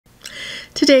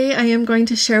Today I am going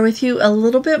to share with you a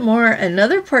little bit more,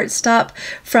 another port stop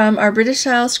from our British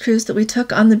Isles cruise that we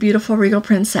took on the beautiful Regal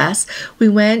Princess. We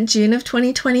went June of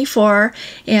 2024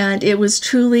 and it was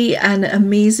truly an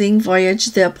amazing voyage.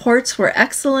 The ports were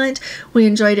excellent. We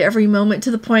enjoyed every moment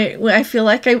to the point where I feel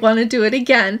like I want to do it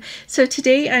again. So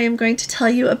today I am going to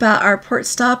tell you about our port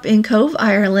stop in Cobh,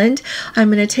 Ireland. I'm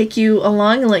going to take you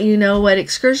along and let you know what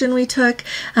excursion we took,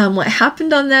 what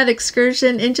happened on that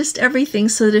excursion, and just everything,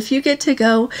 so that if you get to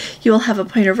go, you will have a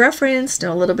point of reference,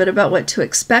 know a little bit about what to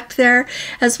expect there,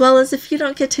 as well as if you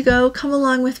don't get to go, come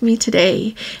along with me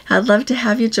today. I'd love to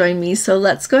have you join me, so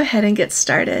let's go ahead and get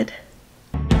started.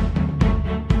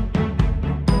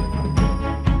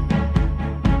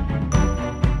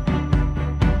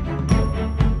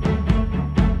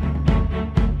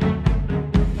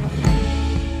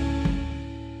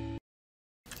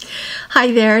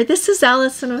 Hi there, this is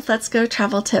Allison with Let's Go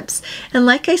Travel Tips, and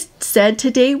like I said,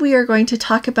 today we are going to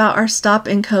talk about our stop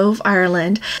in Cobh,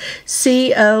 Ireland.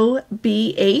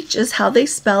 C-O-B-H is how they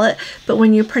spell it, but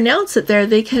when you pronounce it there,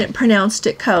 they can pronounce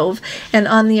it Cobh, and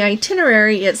on the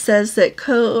itinerary it says that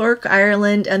Cork,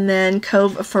 Ireland, and then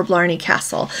Cobh for Blarney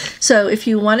Castle. So if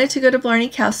you wanted to go to Blarney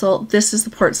Castle, this is the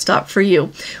port stop for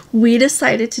you. We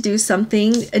decided to do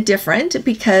something different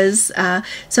because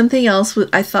something else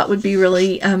I thought would be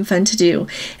really fun to do.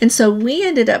 And so we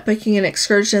ended up booking an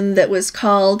excursion that was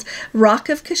called Rock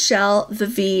of Cashel, the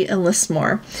V, and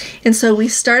Lismore. And so we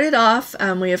started off,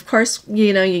 we of course,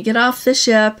 you get off the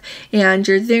ship and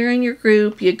you're there in your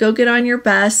group, you go get on your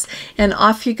bus and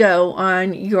off you go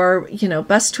on your,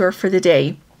 bus tour for the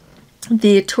day.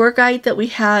 The tour guide that we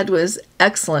had was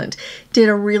excellent, did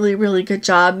a really good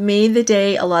job, made the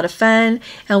day a lot of fun,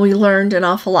 and we learned an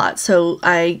awful lot. So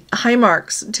high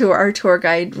marks to our tour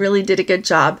guide, really did a good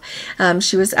job.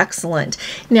 She was excellent.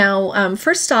 Now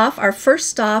first off, our first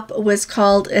stop was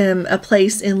called a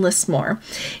place in Lismore.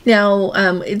 Now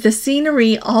the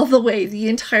scenery all the way, the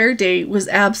entire day, was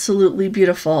absolutely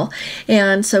beautiful,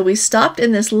 and so we stopped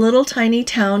in this little tiny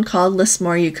town called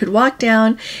Lismore. You could walk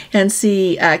down and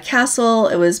see a castle.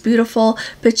 It was beautiful,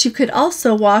 but you could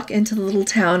also walk into the little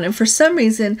town, and for some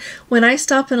reason when I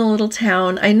stop in a little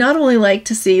town, I not only like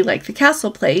to see the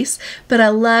castle place, but I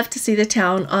love to see the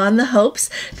town on the hopes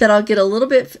that I'll get a little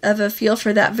bit of a feel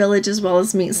for that village as well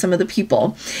as meet some of the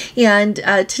people. And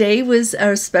today was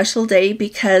a special day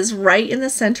because right in the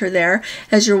center there,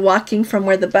 as you're walking from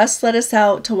where the bus let us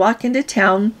out to walk into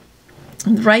town,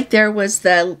 right there was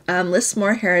the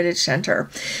Lismore Heritage Center.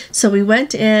 So we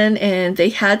went in and they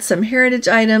had some heritage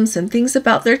items and things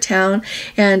about their town,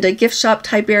 and a gift shop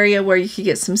type area where you could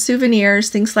get some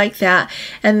souvenirs, things like that.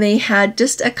 And they had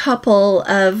just a couple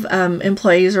of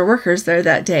employees or workers there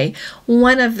that day.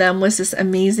 One of them was this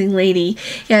amazing lady,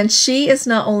 and she is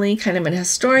not only kind of an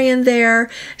historian there,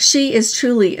 she is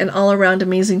truly an all-around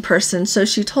amazing person. So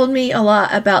she told me a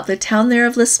lot about the town there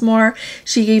of Lismore.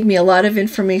 She gave me a lot of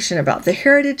information about the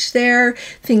heritage there,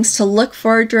 things to look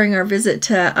for during our visit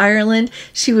to Ireland.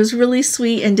 She was really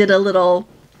sweet and did a little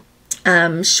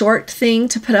short thing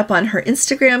to put up on her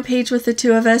Instagram page with the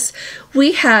two of us.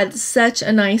 We had such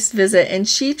a nice visit, and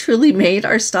she truly made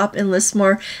our stop in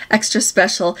Lismore extra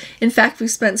special. In fact, we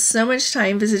spent so much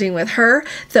time visiting with her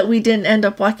that we didn't end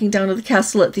up walking down to the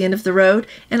castle at the end of the road,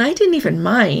 and I didn't even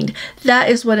mind. That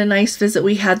is what a nice visit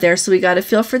we had there. So we got a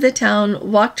feel for the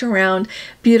town, walked around,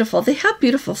 beautiful. They have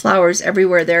beautiful flowers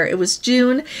everywhere there. It was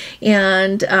June,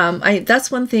 and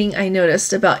that's one thing I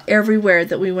noticed about everywhere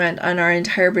that we went on our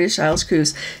entire British Isles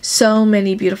cruise. So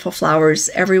many beautiful flowers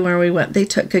everywhere we went. They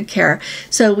took good care.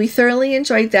 So we thoroughly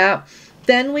enjoyed that.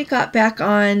 Then we got back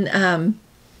on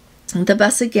the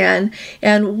bus again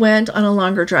and went on a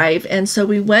longer drive, and so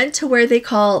we went to where they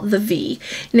call the V.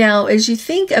 Now, as you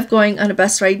think of going on a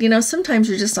bus ride, sometimes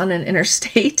you're just on an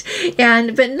interstate,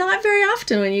 but not very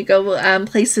often when you go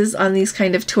places on these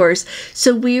kind of tours.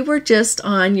 So we were just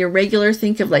on your regular,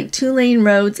 think of like 2-lane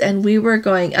roads, and we were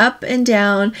going up and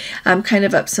down, kind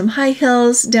of up some high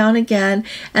hills, down again,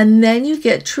 and then you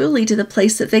get truly to the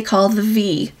place that they call the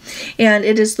V. And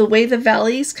it is the way the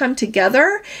valleys come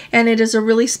together, and it is a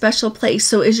really special place.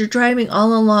 So as you're driving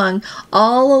all along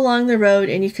the road,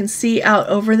 and you can see out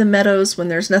over the meadows when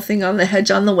there's nothing on the hedge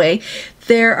on the way,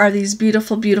 there are these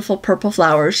beautiful purple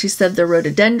flowers. She said they're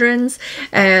rhododendrons,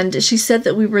 and she said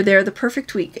that we were there the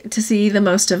perfect week to see the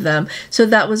most of them. So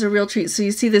that was a real treat. So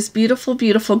you see this beautiful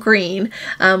green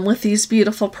with these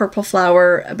beautiful purple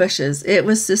flower bushes. It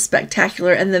was just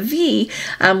spectacular. And the V,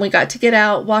 we got to get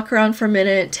out, walk around for a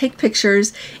minute, take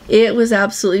pictures. It was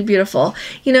absolutely beautiful.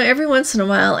 Every once in a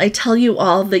while I tell you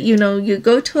all that, you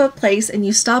go to a place and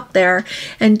you stop there,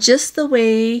 and just the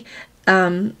way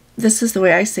this is the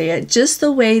way I say it, just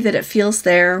the way that it feels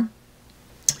there,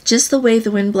 just the way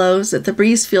the wind blows, that the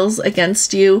breeze feels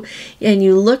against you, and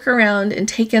you look around and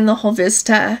take in the whole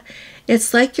vista,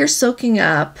 it's like you're soaking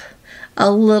up a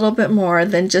little bit more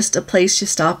than just a place you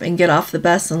stop and get off the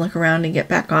bus and look around and get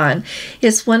back on.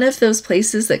 It's one of those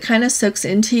places that kind of soaks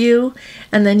into you,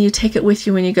 and then you take it with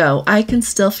you when you go. I can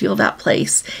still feel that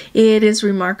place. It is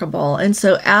remarkable, and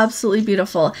so absolutely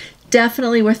beautiful.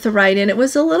 Definitely worth the ride. And it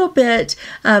was a little bit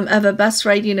of a bus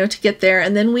ride, you know, to get there.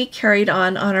 And then we carried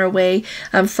on our way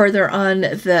further on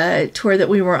the tour that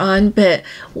we were on. But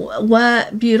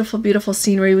what beautiful, beautiful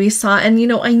scenery we saw. And, you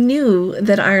know, I knew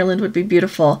that Ireland would be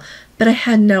beautiful, but I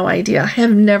had no idea. I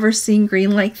have never seen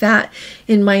green like that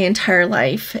in my entire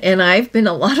life. And I've been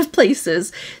a lot of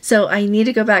places, so I need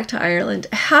to go back to Ireland.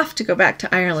 I have to go back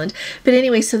to Ireland. But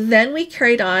anyway, so then we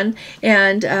carried on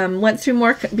and went through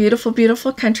more beautiful,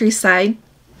 beautiful countryside,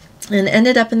 and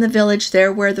ended up in the village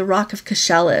there where the Rock of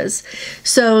Cashel is.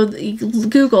 So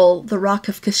Google the Rock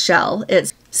of Cashel.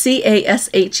 It's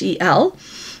Cashel.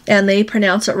 And they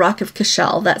pronounce it Rock of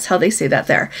Cashel. That's how they say that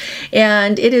there.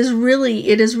 And it is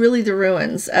really the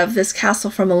ruins of this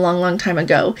castle from a long, long time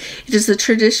ago. It is the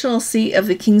traditional seat of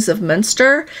the kings of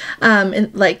Munster,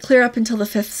 like clear up until the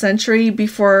 5th century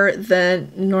before the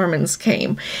Normans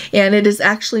came. And it is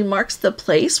actually marks the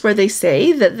place where they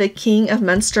say that the king of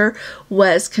Munster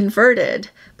was converted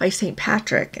by St.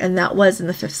 Patrick, and that was in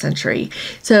the 5th century.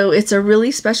 So it's a really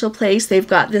special place. They've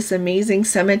got this amazing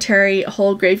cemetery,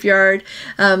 whole graveyard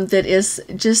that is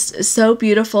just so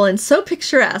beautiful and so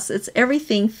picturesque. It's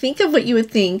everything. Think of what you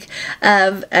would think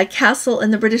of a castle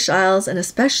in the British Isles, and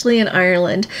especially in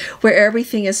Ireland, where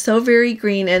everything is so very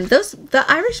green. And the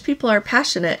Irish people are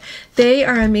passionate. They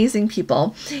are amazing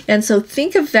people. And so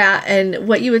think of that and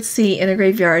what you would see in a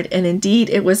graveyard. And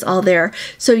indeed, it was all there.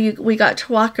 So we got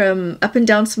to walk up and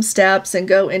down some steps and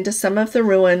go into some of the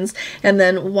ruins, and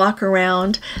then walk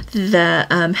around the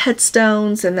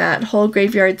headstones and that whole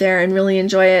graveyard there and really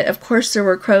enjoy it. Of course, there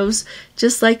were crows,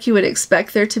 just like you would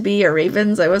expect there to be, or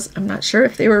ravens. I'm not sure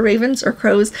if they were ravens or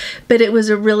crows, but it was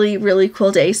a really, really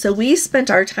cool day. So we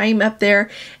spent our time up there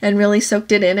and really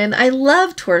soaked it in. And I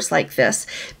love tours like this,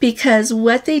 because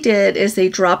what they did is they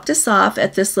dropped us off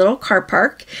at this little car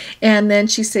park, and then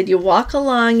she said, you walk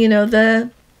along, you know,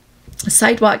 the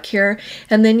sidewalk here,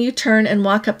 and then you turn and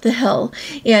walk up the hill.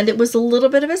 And it was a little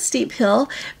bit of a steep hill,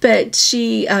 but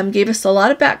she gave us a lot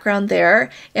of background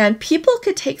there, and people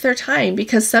could take their time,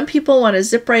 because some people want to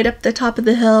zip right up the top of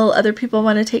the hill, other people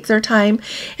want to take their time.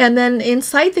 And then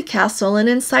inside the castle and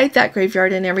inside that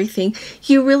graveyard and everything,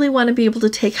 you really want to be able to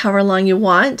take however long you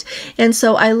want. And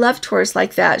so I love tours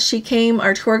like that.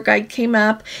 Our tour guide came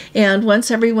up, and once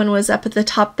everyone was up at the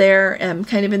top there,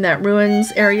 kind of in that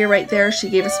ruins area right there, she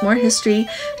gave us more history,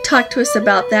 talked to us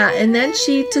about that, and then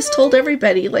she just told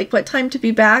everybody like what time to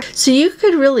be back. So you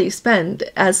could really spend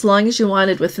as long as you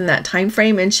wanted within that time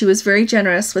frame, and she was very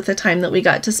generous with the time that we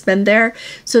got to spend there,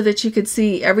 so that you could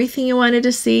see everything you wanted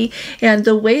to see. And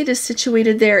the way it is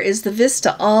situated there is the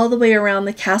vista all the way around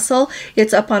the castle.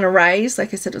 It's up on a rise.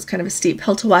 Like I said, it was kind of a steep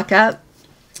hill to walk up.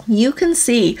 You can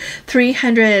see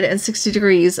 360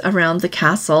 degrees around the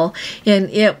castle,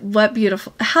 and what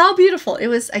beautiful, how beautiful it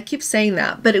was. I keep saying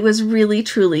that, but it was really,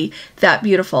 truly that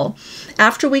beautiful.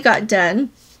 After we got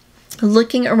done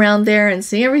looking around there and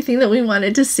seeing everything that we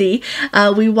wanted to see,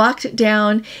 we walked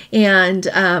down and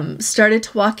started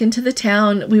to walk into the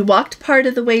town. We walked part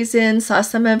of the ways in, saw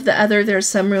some of the other, there's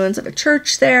some ruins of a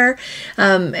church there,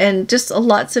 and just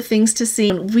lots of things to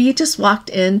see. We just walked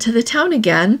into the town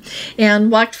again and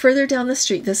walked further down the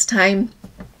street this time,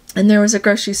 and there was a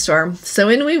grocery store. So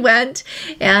in we went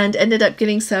and ended up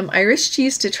getting some Irish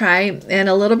cheese to try and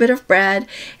a little bit of bread,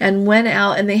 and went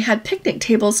out, and they had picnic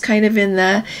tables kind of in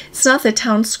it's not the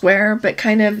town square, but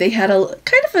they had a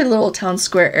little town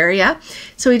square area.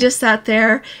 So we just sat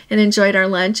there and enjoyed our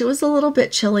lunch. It was a little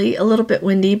bit chilly, a little bit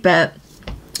windy, but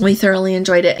we thoroughly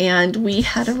enjoyed it, and we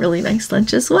had a really nice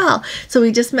lunch as well. So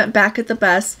we just met back at the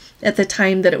bus at the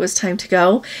time that it was time to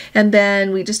go, and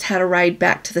then we just had a ride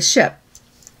back to the ship.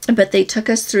 But they took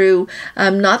us through,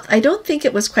 I don't think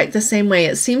it was quite the same way.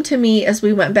 It seemed to me as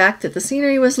we went back that the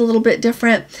scenery was a little bit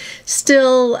different.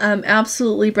 Still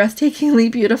absolutely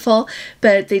breathtakingly beautiful,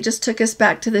 but they just took us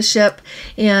back to the ship,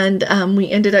 and we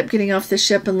ended up getting off the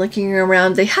ship and looking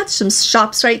around. They had some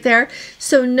shops right there.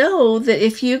 So know that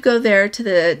if you go there to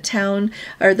the town,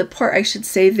 or the port, I should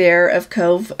say, there of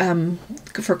Cobh,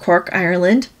 for Cork,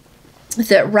 Ireland,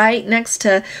 that right next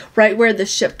to right where the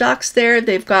ship docks there,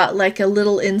 they've got like a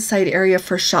little inside area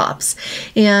for shops,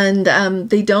 and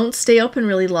they don't stay open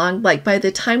really long. Like by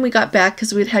the time we got back,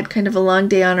 because we'd had kind of a long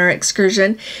day on our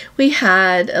excursion, we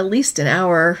had at least an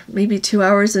hour, maybe 2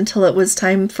 hours until it was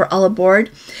time for all aboard.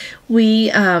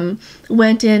 We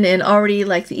went in and already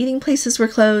like the eating places were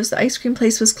closed, the ice cream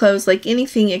place was closed, like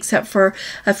anything except for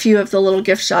a few of the little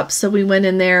gift shops. So we went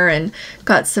in there and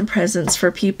got some presents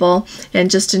for people and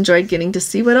just enjoyed getting to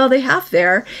see what all they have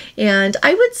there. And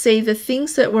I would say the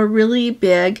things that were really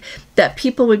big that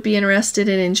people would be interested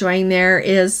in enjoying there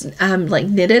is like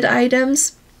knitted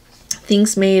items.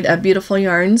 Things made of beautiful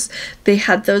yarns. They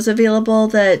had those available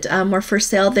that were for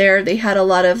sale there. They had a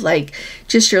lot of like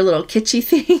just your little kitschy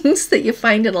things that you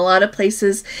find in a lot of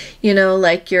places, you know,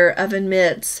 like your oven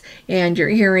mitts and your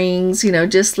earrings, you know,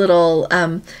 just little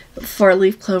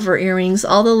 4-leaf clover earrings,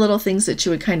 all the little things that you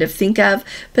would kind of think of,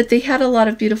 but they had a lot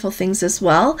of beautiful things as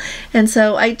well. And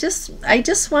so I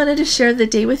just wanted to share the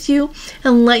day with you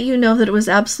and let you know that it was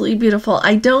absolutely beautiful.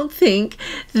 I don't think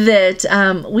that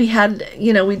we had,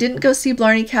 you know, we didn't go see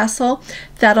Blarney Castle.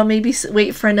 That'll maybe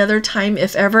wait for another time,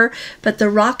 if ever, but the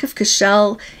Rock of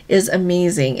Cashel is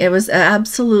amazing. It was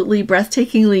absolutely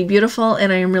breathtakingly beautiful,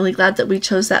 and I am really glad that we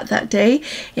chose that day.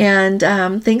 And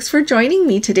thanks for joining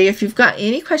me today. If you've got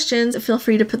any questions, feel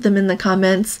free to put them in the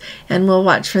comments and we'll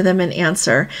watch for them and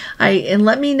answer. And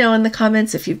let me know in the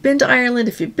comments if you've been to Ireland,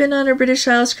 if you've been on a British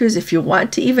Isles cruise, if you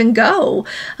want to even go.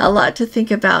 A lot to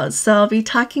think about. So I'll be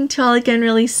talking to you all again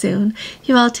really soon.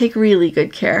 You all take really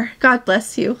good care. God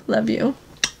bless you. Love you.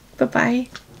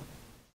 Bye-bye.